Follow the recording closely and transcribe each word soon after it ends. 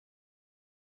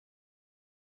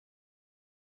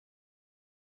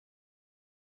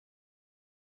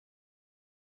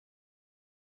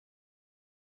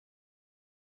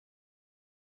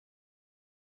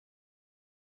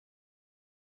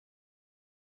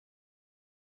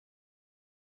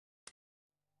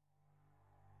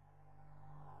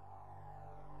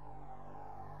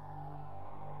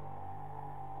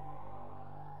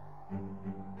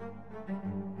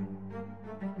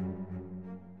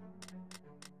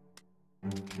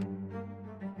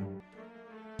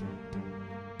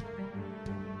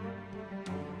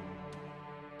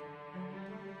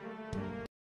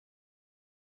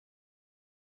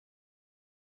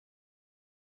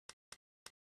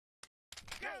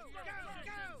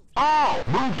All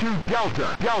move to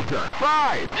Delta. Delta.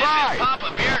 5. This is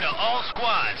Papa Bear to all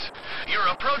squads. You're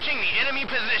approaching the enemy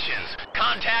positions.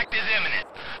 Contact is imminent.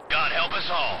 God help us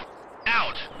all.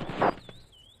 Out.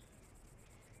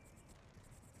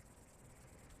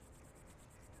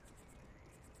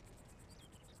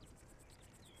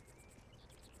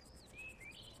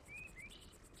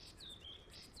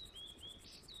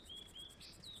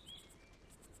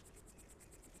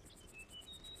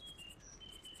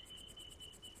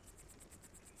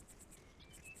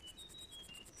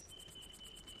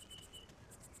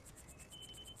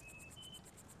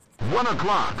 One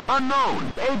o'clock.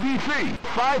 Unknown. ABC.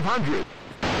 500.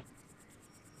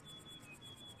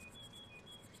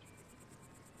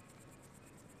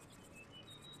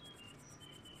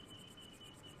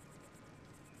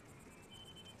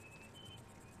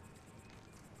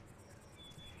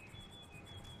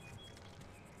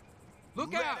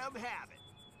 Look out! Let 'em have it!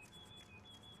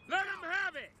 Let 'em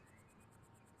have it!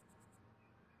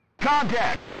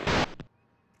 Contact!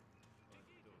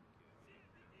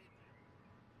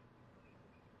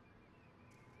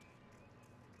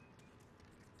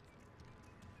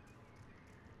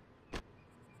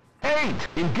 Eight,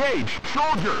 engage,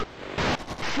 soldier.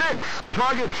 6,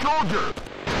 target soldier.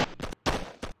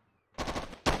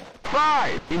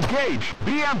 5, engage,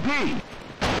 BMP.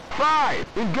 5,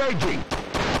 engaging.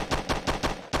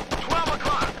 12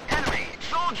 o'clock. Enemy.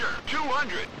 Soldier.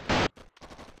 200.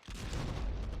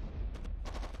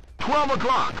 12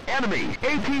 o'clock, enemy,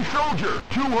 AT soldier,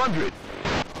 200.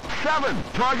 7,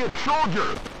 target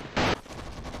soldier.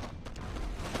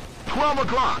 12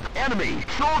 o'clock, enemy,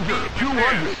 soldier,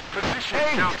 200.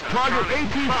 8, target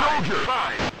AT soldier.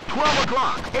 12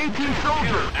 o'clock, AT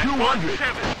soldier, 200.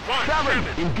 7,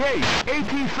 engage,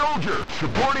 AT soldier,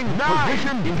 supporting 9.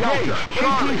 Position, engage,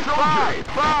 AT soldier.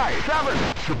 5, 7,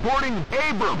 supporting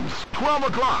Abrams, 12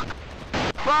 o'clock.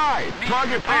 5,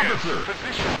 target officer.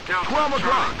 12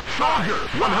 o'clock, soldier,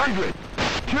 100.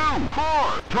 2,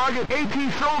 4, target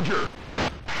AT soldier.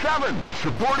 7,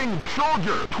 supporting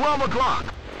soldier, 12 o'clock.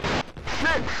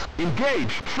 6,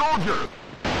 engage, soldier.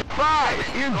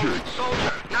 5, injured.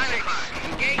 Soldier. 9 o'clock.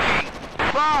 Engaging.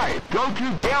 5, go to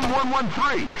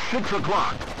M113, 6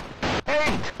 o'clock.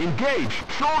 8, engage,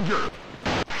 soldier.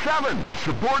 7,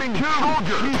 supporting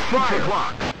soldier, 6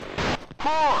 o'clock.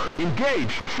 4,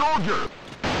 engage, soldier.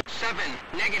 7.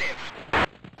 Negative.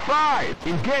 5,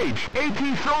 engage,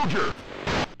 AT soldier.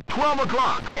 12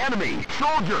 o'clock, enemy,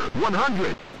 soldier,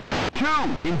 100.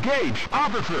 2, engage,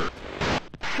 officer.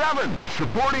 7,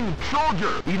 supporting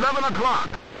soldier, 11 o'clock.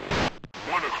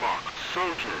 1 o'clock,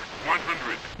 soldier,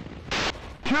 100.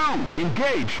 2,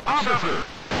 engage, officer.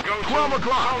 12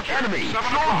 o'clock, enemy,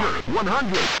 soldier,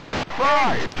 100.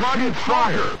 5, target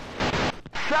soldier.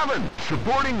 7,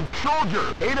 supporting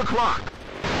soldier, 8 o'clock.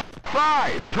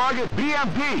 5, target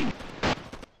BMP.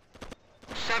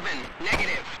 7.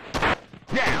 Negative.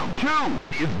 Down.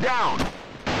 2 is down.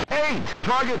 8,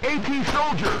 target AT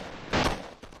soldier.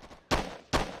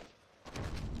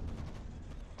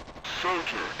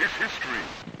 Soldier is history.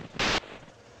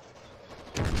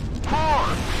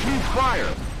 4, cease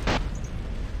fire.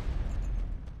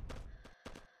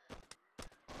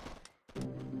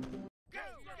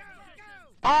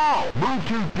 All move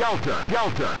to Delta.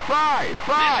 Delta. 5,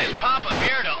 5. This is Papa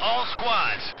Bear to all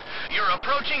squads. You're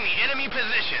approaching the enemy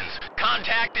positions.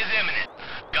 Contact is imminent.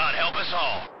 God help us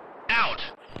all. Out.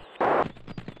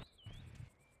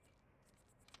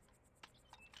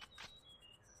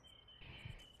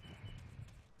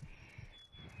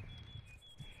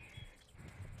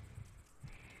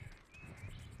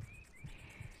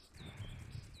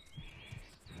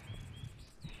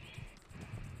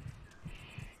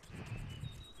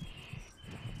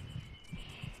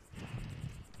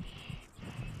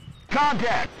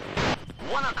 Contact.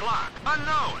 1 o'clock.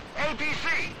 Unknown.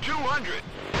 APC. 200.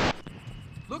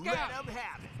 Look out! Let 'em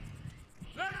have it!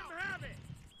 Let 'em have it!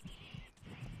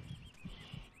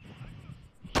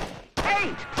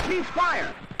 8, cease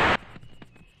fire.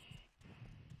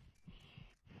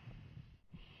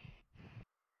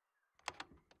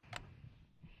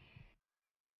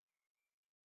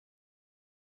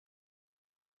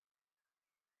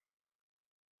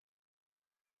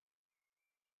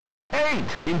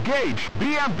 Engage,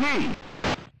 BMP.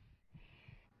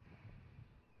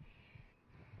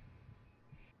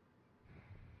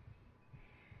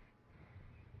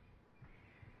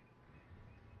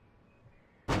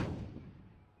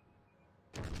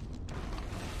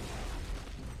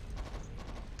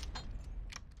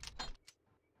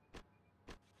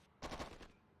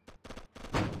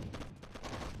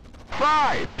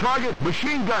 5, target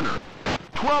machine gunner.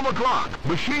 12 o'clock,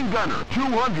 machine gunner,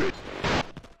 200.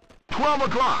 12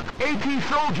 o'clock, AT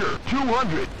soldier,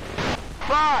 200.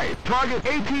 5, target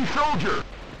AT soldier.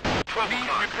 12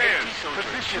 o'clock, repairs,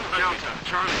 position Delta,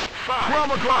 Charlie, 5.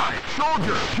 12 o'clock,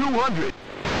 soldier, 200.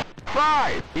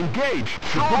 5, engage,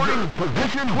 supporting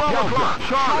position 12 o'clock,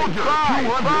 soldier,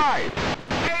 200.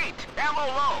 8, ammo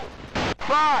low.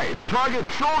 5,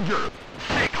 target soldier.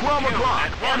 12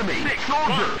 o'clock, enemy,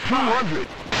 soldier, 200.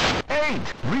 8,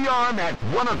 rearm at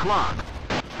 1 o'clock.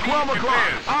 12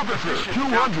 o'clock, officer,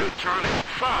 200. Charlie, 1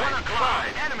 5, o'clock,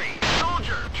 enemy,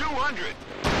 soldier, 200.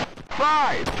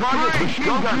 5, target machine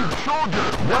gunner, soldier,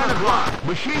 1 o'clock,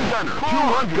 machine gunner,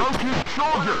 200. Go to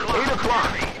soldier, 8 o'clock.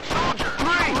 Enemy, soldier, 3,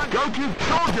 200. go to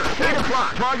soldier, 8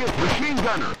 o'clock, target machine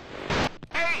gunner.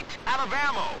 8, out of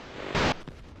ammo.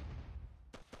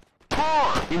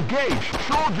 4, engage,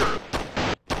 soldier.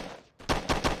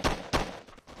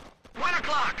 1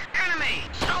 o'clock, enemy,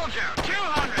 soldier,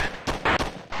 200.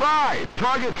 5,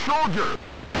 target soldier.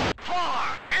 4,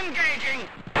 engaging.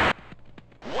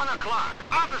 1 o'clock,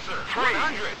 officer,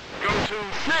 100. go to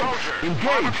 6, soldier, 5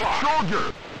 engage, o'clock.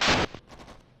 soldier.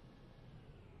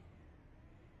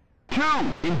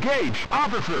 2, engage,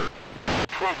 officer.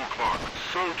 12 o'clock,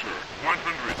 soldier,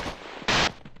 100.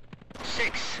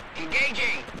 6,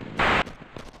 engaging.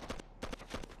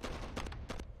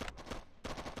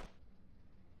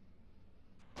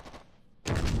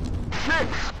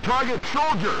 6, target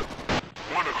soldier.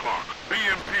 1 o'clock,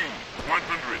 BMP,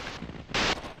 100.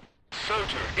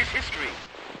 Soldier is history.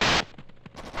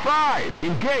 5,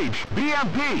 engage,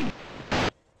 BMP.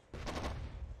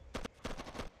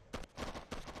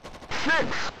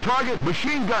 6, target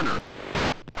machine gunner.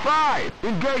 5,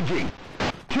 engaging.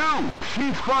 2,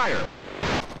 cease fire.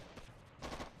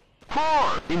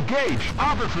 4, engage,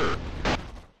 officer.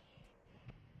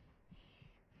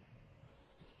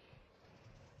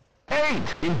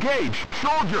 8, engage,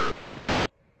 soldier.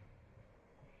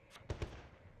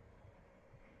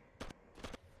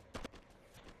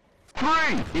 3,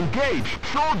 engage,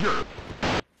 soldier.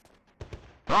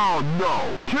 Oh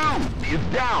no, 2 is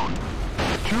down.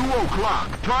 2 o'clock,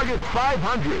 target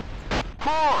 500.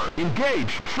 4,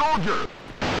 engage, soldier.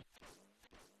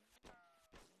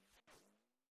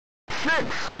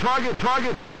 6,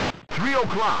 target. 3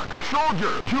 o'clock,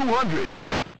 soldier, 200.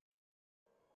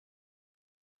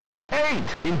 8,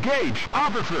 engage,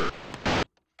 officer.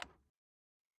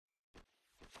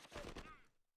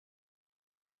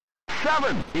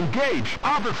 7, engage,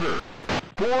 officer.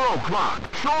 4 o'clock,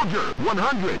 soldier,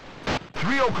 100.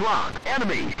 3 o'clock,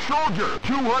 enemy, soldier,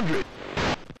 200.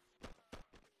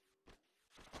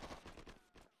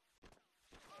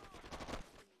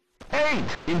 8,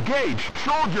 engage,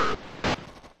 soldier.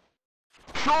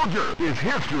 Soldier is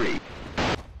history.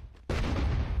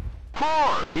 4,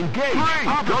 engage,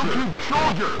 officer. Go to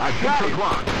soldier, at 6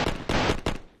 o'clock.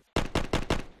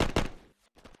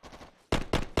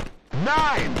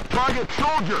 9, target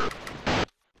soldier.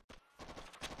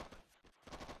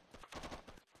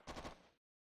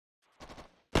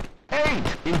 8,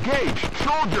 engage,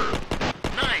 soldier.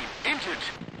 9, injured.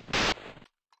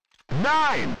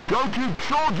 9, go to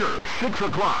soldier, 6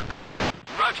 o'clock.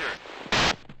 Roger.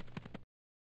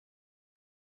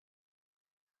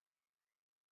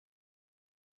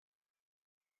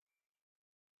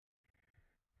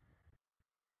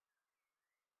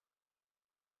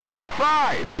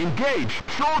 5, engage,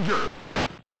 soldier.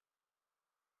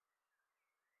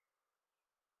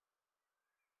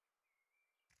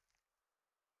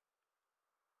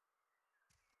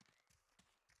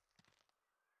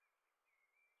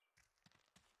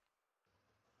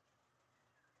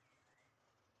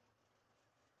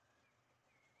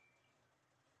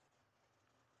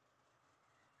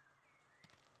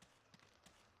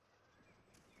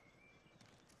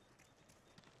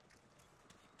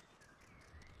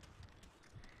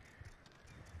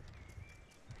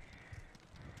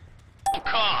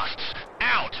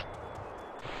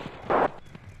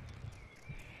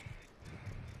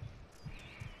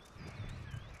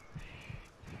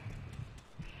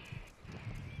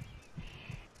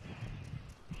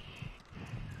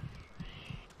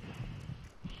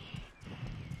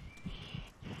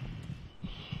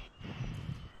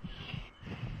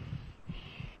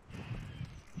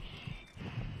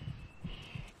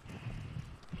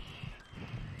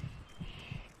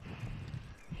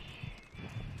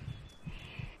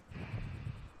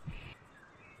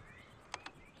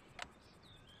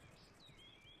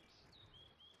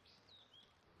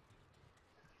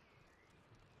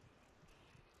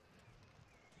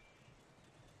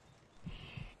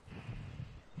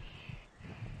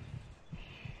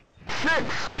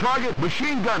 6, target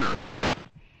machine gunner.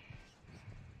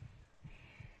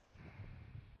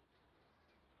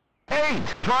 8,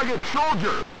 target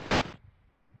soldier.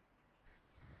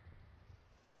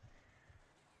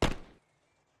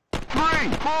 3,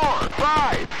 4,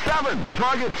 5, 7,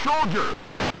 target soldier.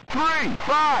 3,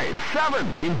 5,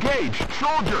 7, engage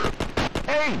soldier.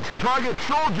 8, target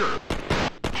soldier.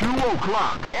 2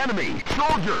 o'clock, enemy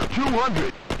soldier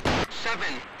 200. 7,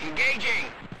 engaging.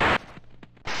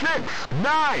 6,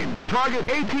 9, target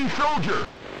AT soldier.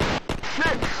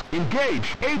 6,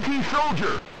 engage AT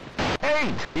soldier.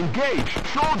 8, engage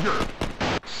soldier.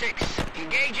 6,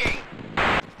 engaging.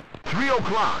 3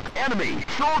 o'clock, enemy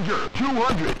soldier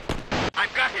 200.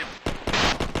 I've got him.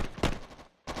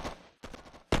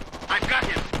 I've got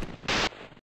him.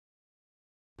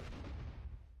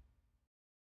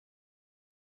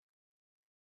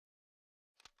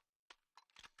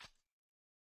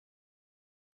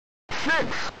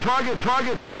 6,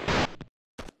 target.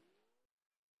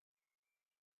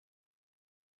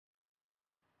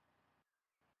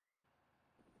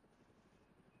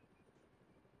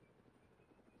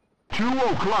 2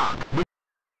 o'clock,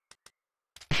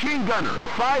 machine gunner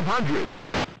 500.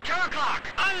 2 o'clock,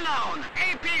 unknown,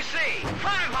 APC,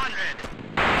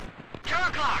 500. 2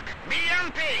 o'clock,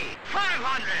 BMP,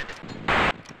 500.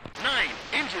 9,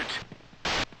 injured.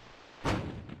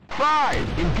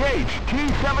 5, engage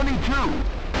T-72.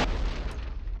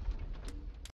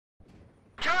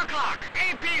 2 o'clock,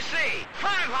 APC,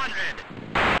 500.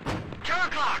 2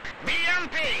 o'clock,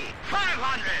 BMP,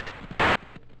 500.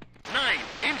 9,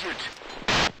 injured.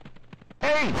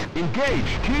 8,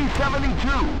 engage T-72.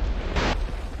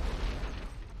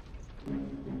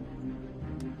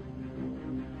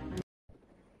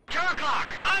 2 o'clock,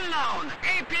 unknown,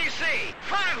 APC,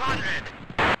 500.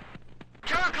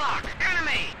 2 o'clock,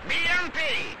 enemy, BMP,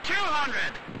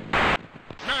 200.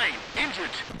 9,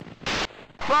 injured.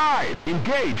 5,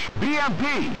 engage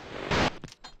BMP.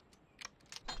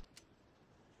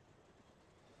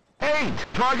 8,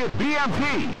 target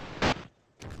BMP.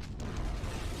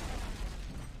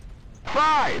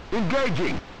 5,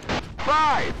 engaging.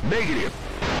 5, negative.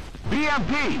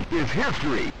 BMP is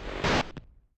history.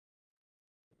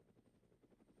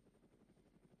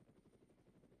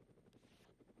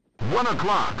 1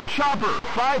 o'clock, chopper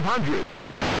 500.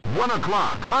 1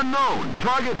 o'clock, unknown,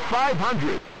 target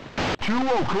 500. 2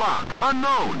 o'clock,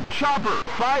 unknown, chopper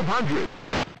 500.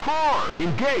 4,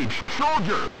 engage,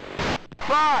 soldier.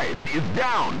 5 is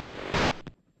down.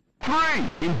 3,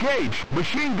 engage,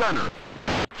 machine gunner.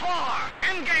 4,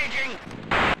 engaging.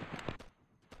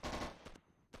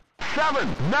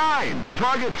 7, 9,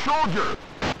 target soldier.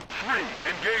 3,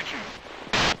 engaging.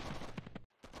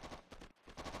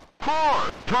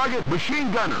 4, target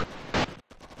machine gunner.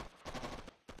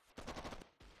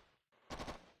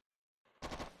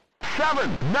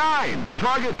 7, 9,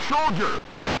 target soldier.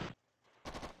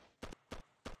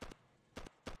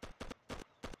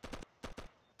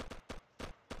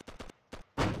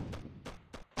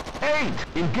 8,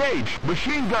 engage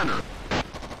machine gunner.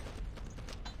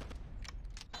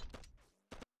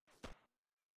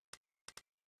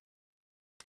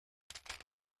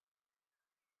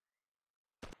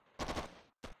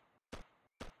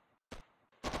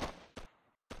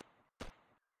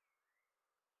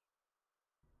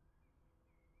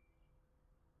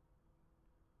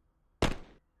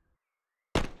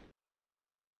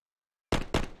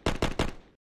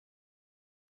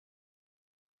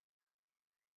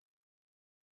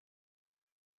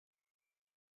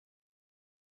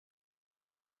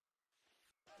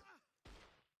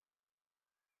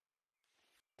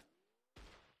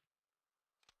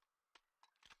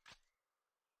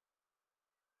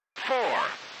 4,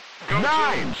 go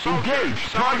 9, to engage,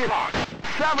 target.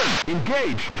 7,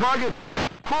 engage, target.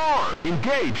 4,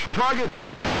 engage, target.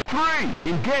 3,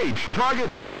 engage,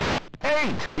 target.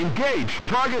 8, engage,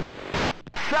 target.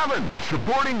 7,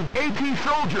 supporting AT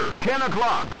soldier, 10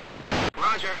 o'clock.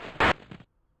 Roger.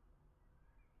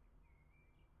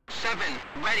 7,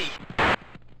 ready.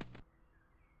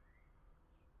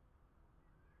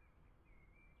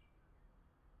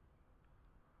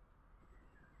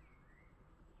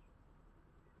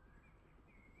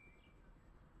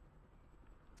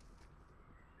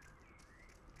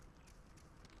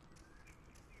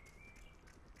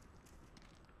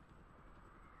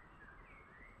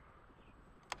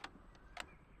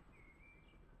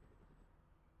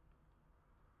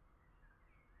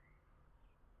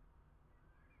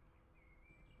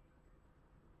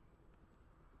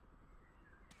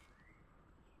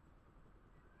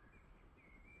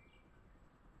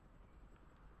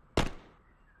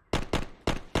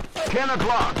 Ten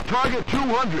o'clock, target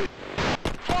 200.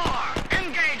 4,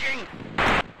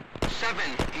 7,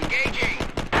 engaging.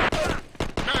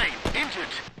 9,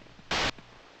 injured.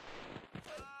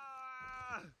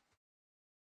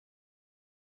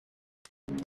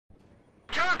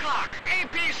 2 o'clock,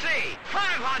 APC,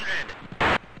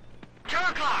 500. 2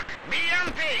 o'clock,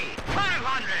 BMP,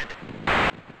 500.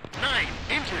 9,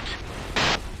 injured.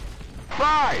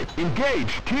 5,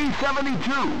 engage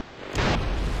T-72.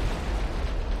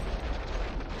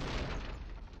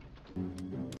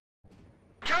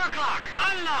 2 o'clock,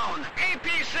 unknown,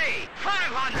 APC,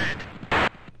 500.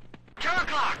 2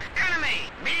 o'clock, enemy,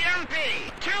 BMP,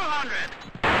 200.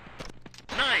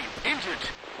 9, injured.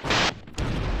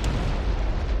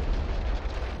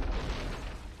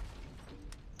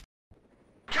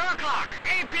 2 o'clock,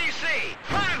 APC,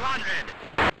 500.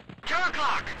 2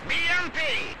 o'clock, BMP,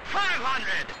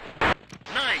 500.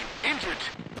 9, injured.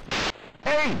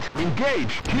 8,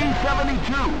 engage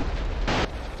T-72.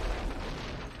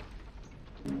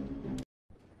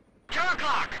 2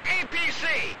 o'clock, APC,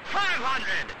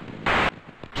 500.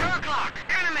 2 o'clock,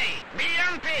 enemy,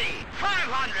 BMP,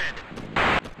 500.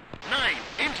 9,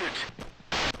 injured.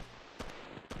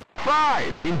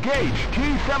 5, engage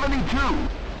T-72.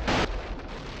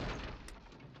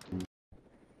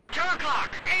 2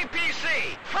 o'clock, APC,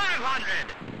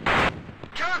 500.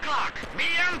 2 o'clock,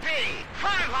 BMP,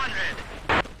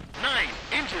 500. 9,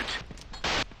 injured.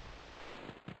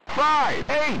 5,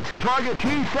 8, target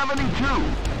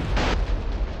T-72.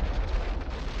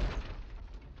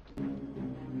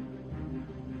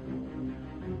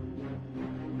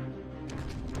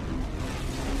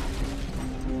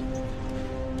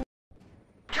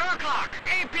 2 o'clock,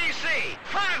 APC,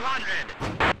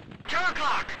 500. 2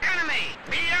 o'clock, enemy,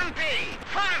 BMP,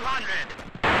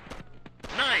 500.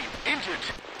 9, injured.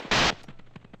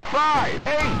 5,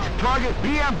 8, target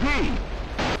BMP.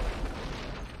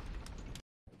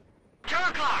 2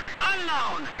 o'clock,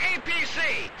 unknown, APC,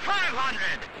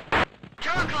 500. 2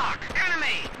 o'clock,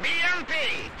 enemy, BMP,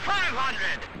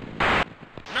 500.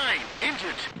 9,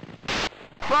 injured.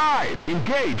 5,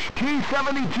 engage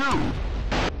T-72.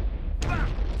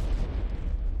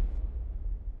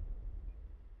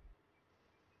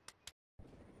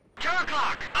 2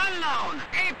 o'clock, unknown,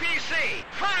 APC,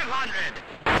 500.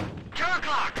 2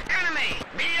 o'clock, enemy,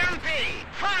 BMP,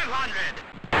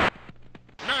 500.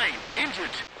 9,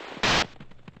 injured.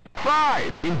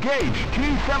 5, engage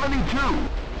T-72.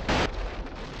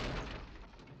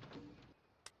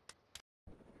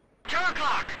 2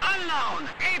 o'clock, unknown,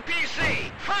 APC,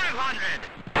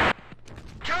 500.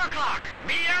 2 o'clock,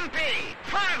 BMP,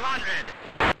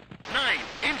 500. 9,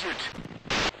 injured.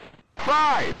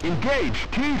 5, engage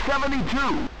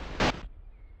T-72.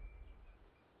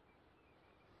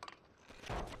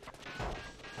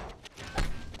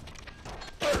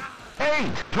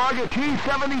 8, target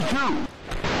T-72.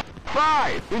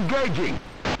 5, engaging.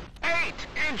 8,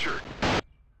 injured.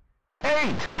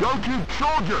 8, go to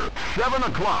soldier. 7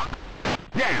 o'clock.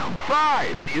 Down.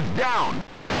 5 is down.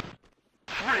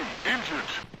 3,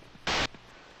 injured.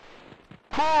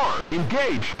 4,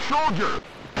 engage soldier.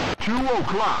 2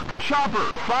 o'clock,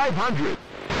 chopper, 500.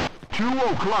 2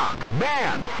 o'clock,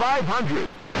 man, 500.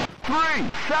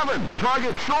 3, 7,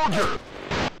 target soldier.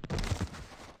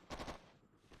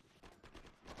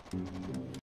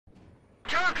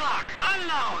 2 o'clock,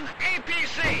 unknown,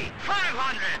 APC,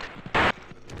 500.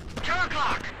 2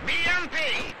 o'clock, BMP,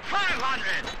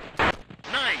 500.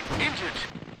 9, injured.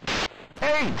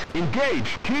 8,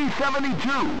 engage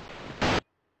T-72.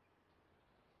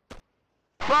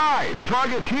 5,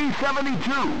 target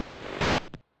T-72.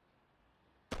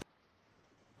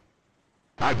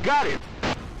 I've got it.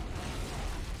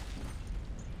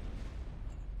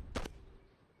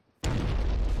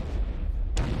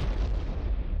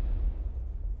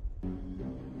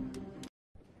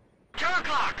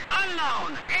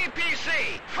 Unknown,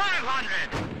 APC, 500.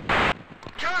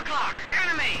 2 o'clock,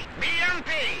 enemy,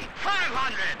 BMP,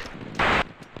 500.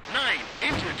 9,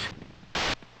 injured.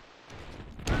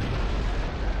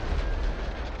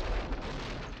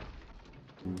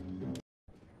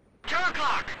 2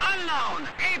 o'clock, unknown,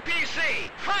 APC,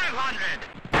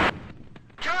 500.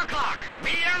 2 o'clock,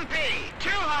 BMP,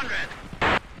 200.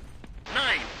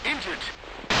 9, injured.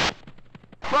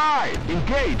 5,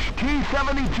 engage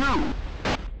T-72.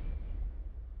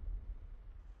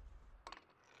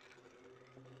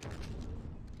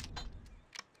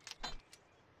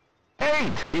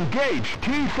 8, engage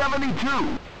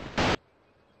T-72.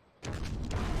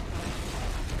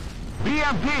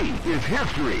 BMP is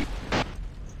history.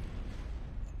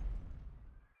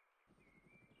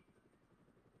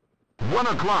 One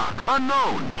o'clock,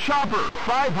 unknown, chopper,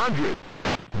 500.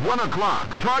 1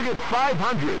 o'clock, target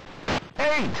 500.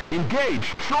 8,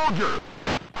 engage, soldier.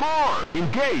 4,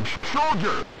 engage,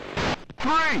 soldier.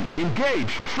 3,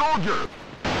 engage, soldier.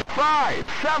 5,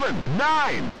 7,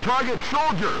 9, target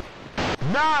soldier.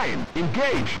 9,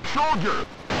 engage, soldier.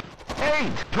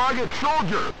 8, target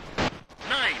soldier.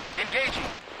 9, engaging.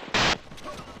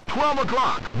 12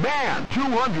 o'clock, man,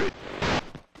 200.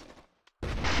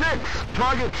 6,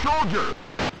 target soldier.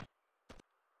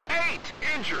 8,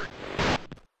 injured.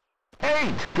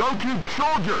 8, go to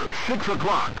soldier, 6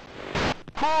 o'clock.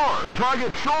 4,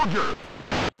 target soldier.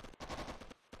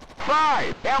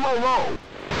 5, ammo low.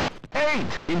 8,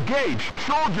 engage,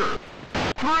 soldier.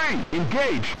 3,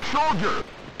 engage, soldier.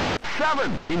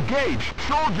 7, engage,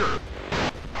 soldier.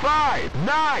 5,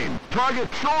 9, target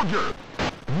soldier.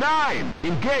 9,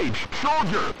 engage,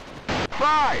 soldier.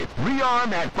 5,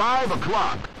 rearm at 5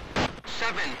 o'clock.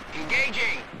 7,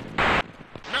 engaging.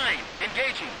 9,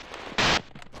 engaging.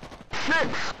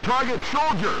 6, target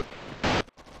soldier.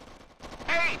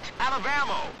 8, out of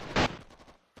ammo.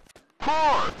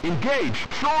 4, engage,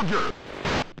 soldier.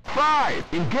 5,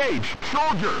 engage,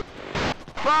 soldier.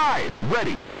 5,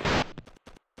 ready.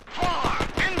 4,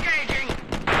 engaging.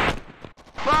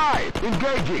 5,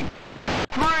 engaging.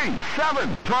 3,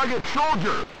 7, target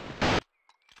soldier.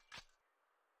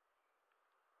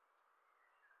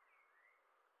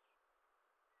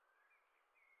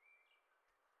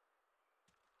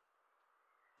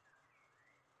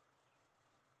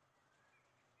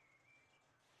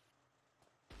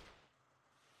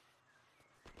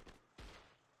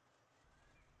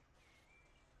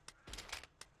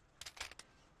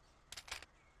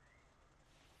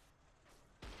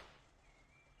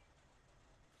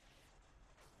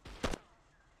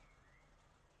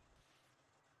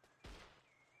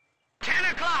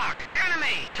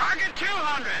 Enemy! Target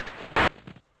 200!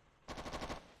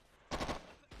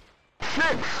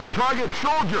 6, target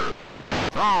soldier.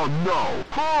 Oh no,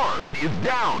 4 is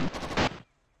down.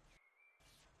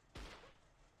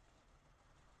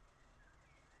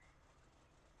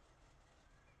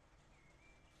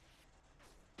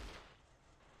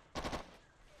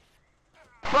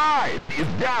 5 is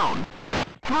down.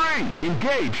 3,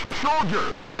 engage,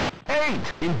 soldier.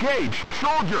 8, engage,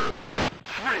 soldier.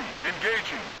 3,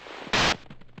 engaging.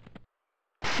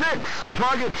 6,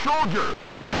 target soldier.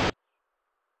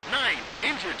 9,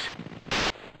 injured.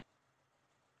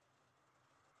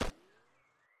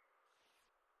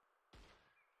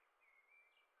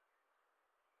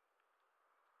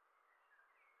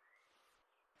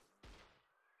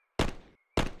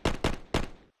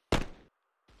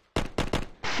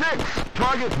 6,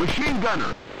 target machine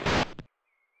gunner.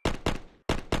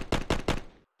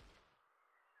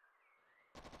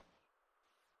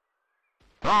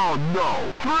 Oh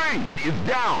no, 3 is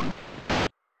down.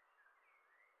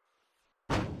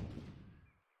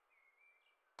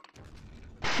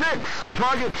 6,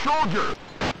 target soldier.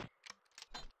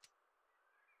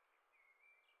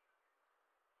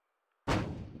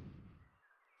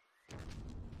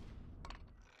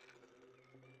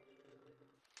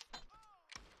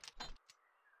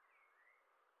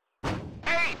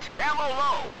 8, ammo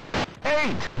low.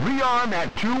 8, rearm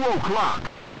at 2 o'clock.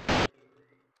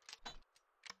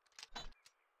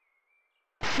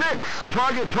 6,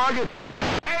 target.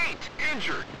 8,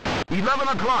 injured. 11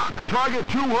 o'clock, target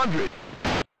 200.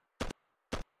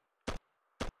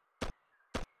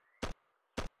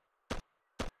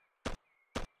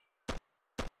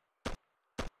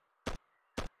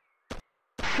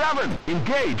 7,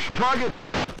 engage, target.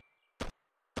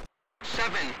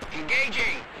 7,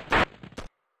 engaging.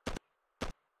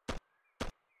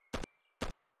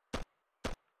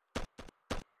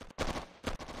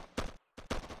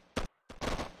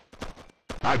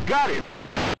 I've got it.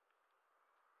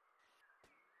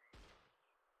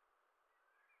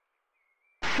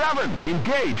 7,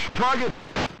 engage, target.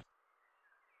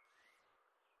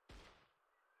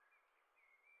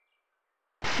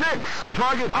 6,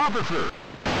 target officer.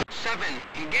 7,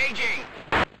 engaging.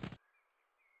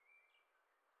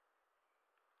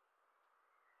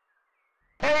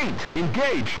 8,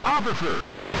 engage, officer.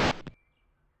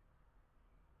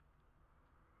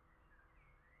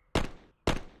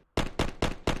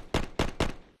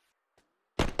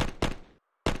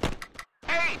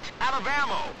 8, out of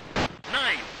ammo.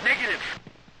 9, negative.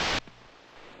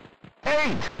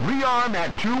 8, rearm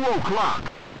at 2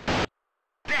 o'clock.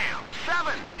 Down.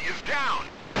 7 is down.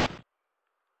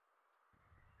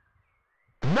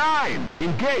 9,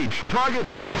 engage, target.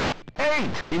 8,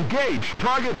 engage,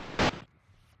 target.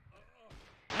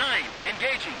 9,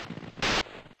 engaging.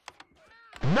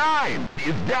 9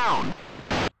 is down.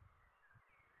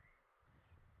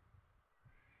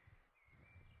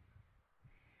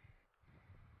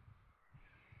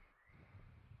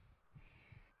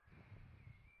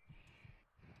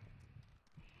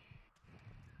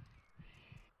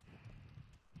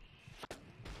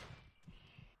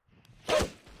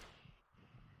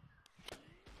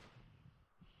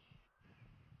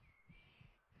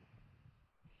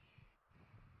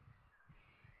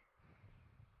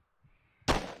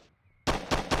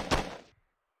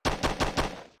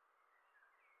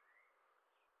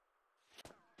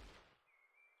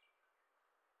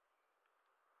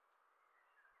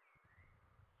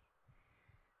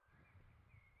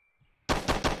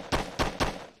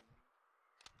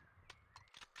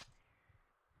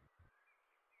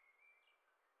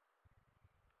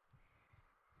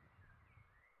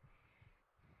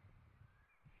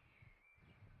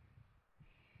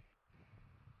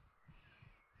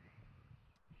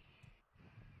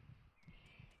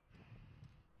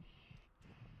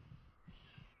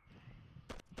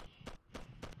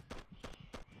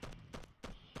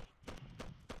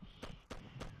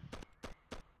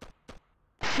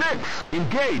 6,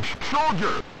 engage,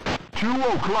 soldier. 2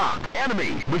 o'clock,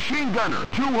 enemy, machine gunner,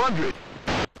 200.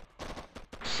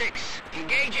 6,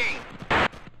 engaging.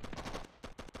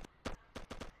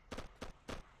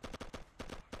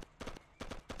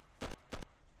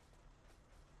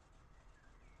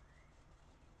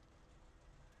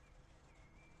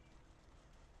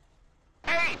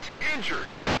 Injured.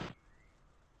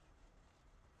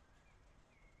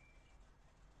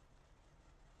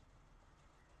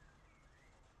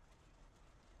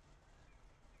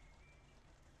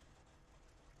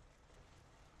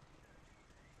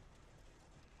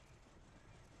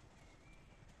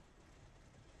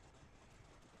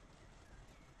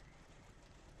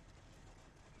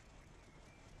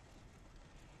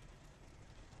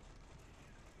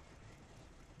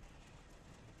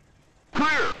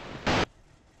 Clear.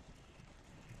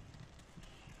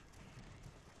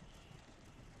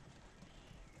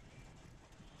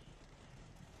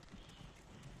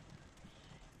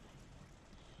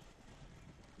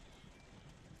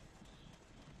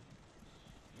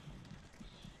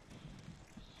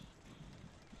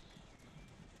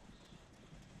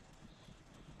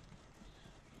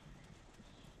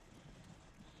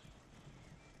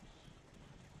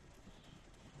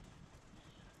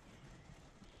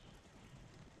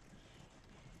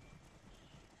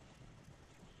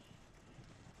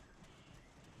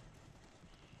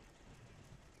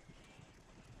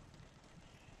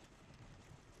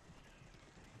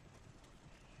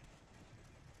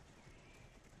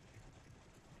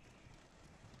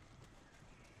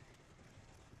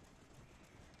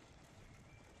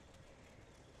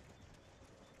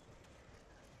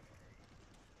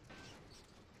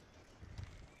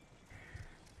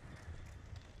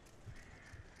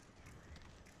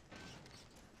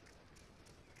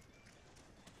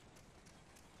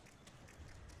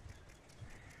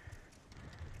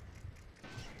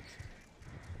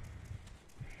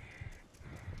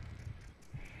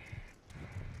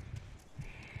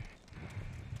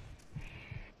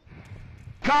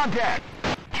 Contact!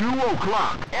 2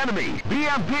 o'clock, enemy,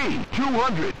 BMP,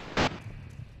 200.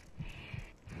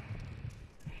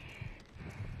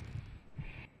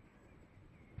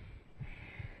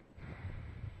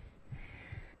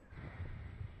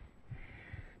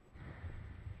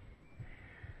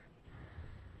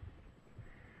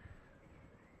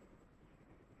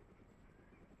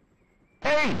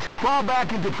 Eight, fall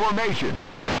back into formation.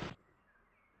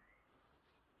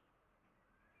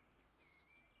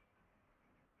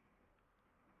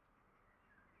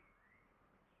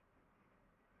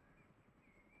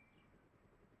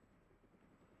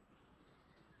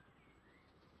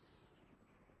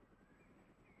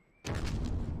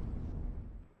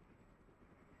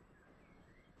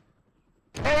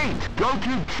 Go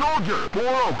to soldier,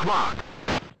 4 o'clock.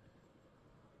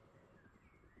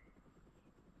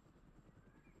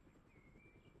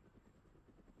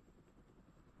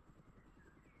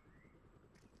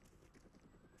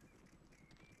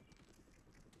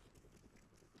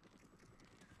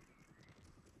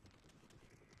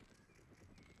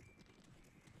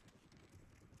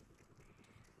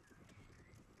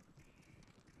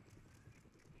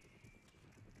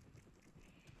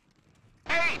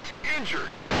 Eight injured.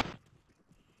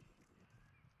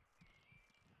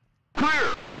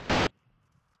 Clear!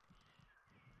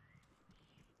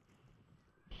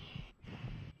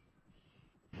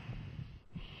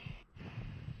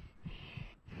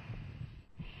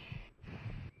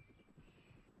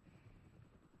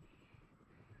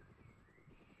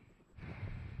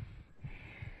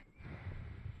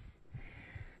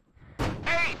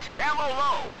 Eight, ammo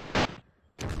low!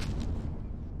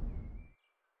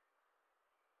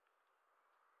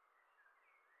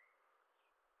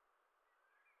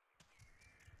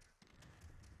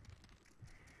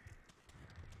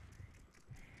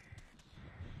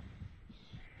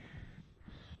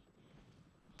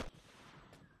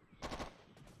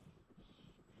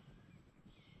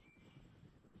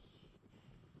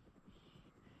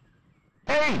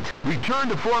 Eight, return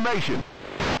to formation.